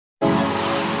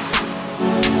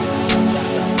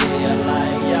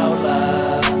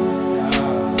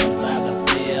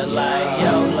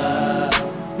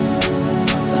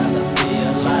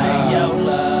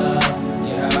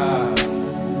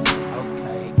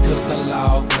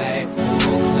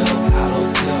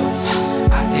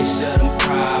wish of them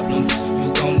problems,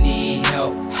 you gon' need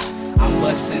help. I'm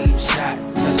busting them shot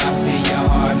till I feel your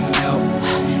heart melt.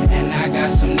 And I got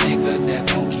some niggas that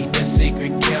gon' keep the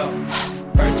secret kept.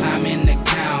 First time in the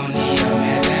county,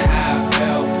 imagine how I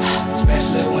felt.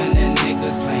 Especially when the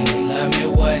niggas claim they love me,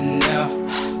 wasn't there.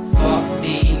 Fuck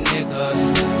these niggas,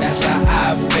 that's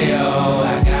how I feel.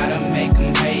 I gotta make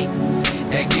them hate,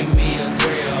 that give me a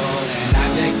grill. And I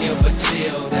just give a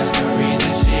chill, that's the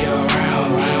reason she around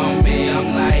me. Bitch, I'm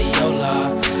like Yola,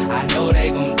 I know they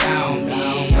gon' down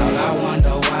me. All I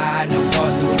wonder why the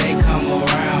fuck do they come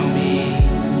around me?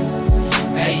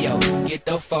 Hey yo, get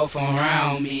the fuck from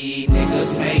around me.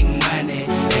 Niggas make money,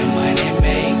 and money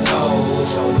make gold.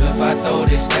 So if I throw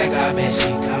this stack, I bet she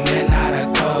coming out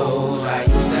of clothes. I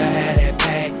used to have that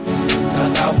pack,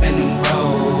 tucked off in them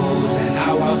rows. And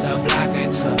I walked the block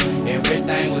until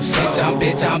everything was sold.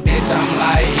 Bitch, I'm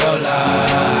like Yola,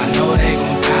 I know they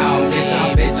gon' down. Bitch,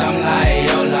 I'm like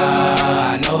Yola,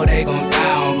 I know they gon'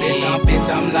 down. Bitch,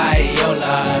 I'm like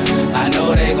Yola, I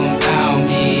know they gon' down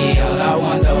me. All I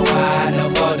wonder why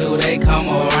the fuck do they come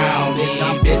around me?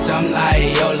 Bitch, I'm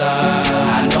like Yola,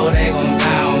 I know they gon'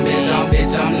 down.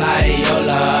 Bitch, I'm like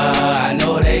Yola, I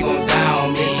know they gon'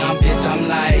 down me. Bitch, I'm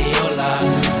like Yola,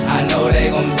 I know they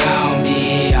gon' down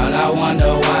me. All I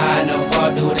wonder why the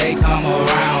fuck do they come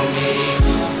around me?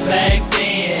 Back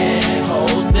then,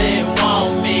 hoes didn't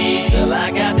want me till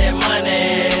I got that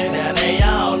money. Now they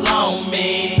all on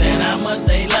me, saying how much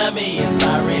they love me and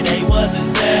sorry they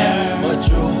wasn't there. But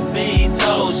truth be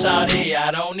told, shawty,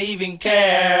 I don't even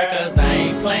care, cause I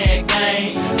ain't playing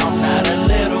games. I'm not a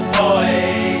little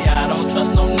boy, I don't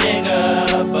trust no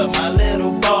nigga but my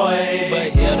little boy. But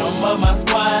hit them up my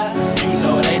squad, you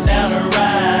know they down to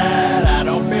ride. I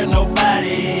don't fear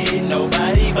nobody,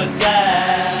 nobody but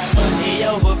God. Money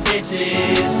over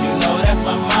bitches, you know that's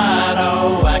my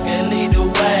motto. I can lead the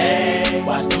way,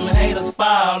 watch them haters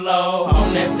follow.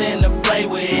 I'm that thing to play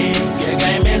with, your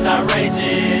game is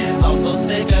outrageous. I'm so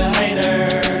sick of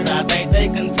haters, I think they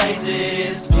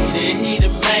contagious. Peaty, he the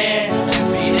man,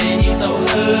 and Peaty, he so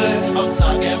hood. I'm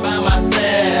talking about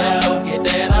myself, so get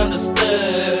that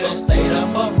understood. So stay the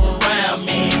fuck from around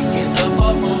me, get the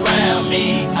fuck from around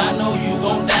me. I know you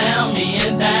gon' down me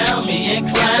and climb me.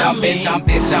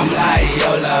 Bitch, I'm like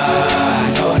Yola,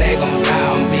 I know they gon'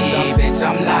 down me. Bitch,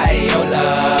 I'm like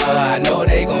Yola, I know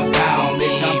they gon' down me.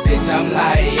 Bitch, I'm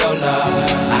like Yola,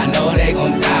 I know they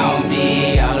gon' down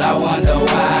me. All I wonder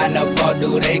why the fuck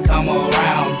do they come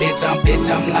around? Bitch, I'm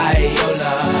like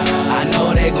Yola, I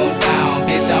know they gon' down.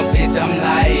 Bitch, I'm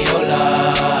like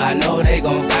Yola, I know they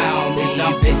gon' down.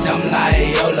 Bitch, I'm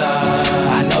like Yola,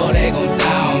 I know they gon'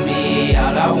 down me.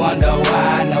 All I wonder why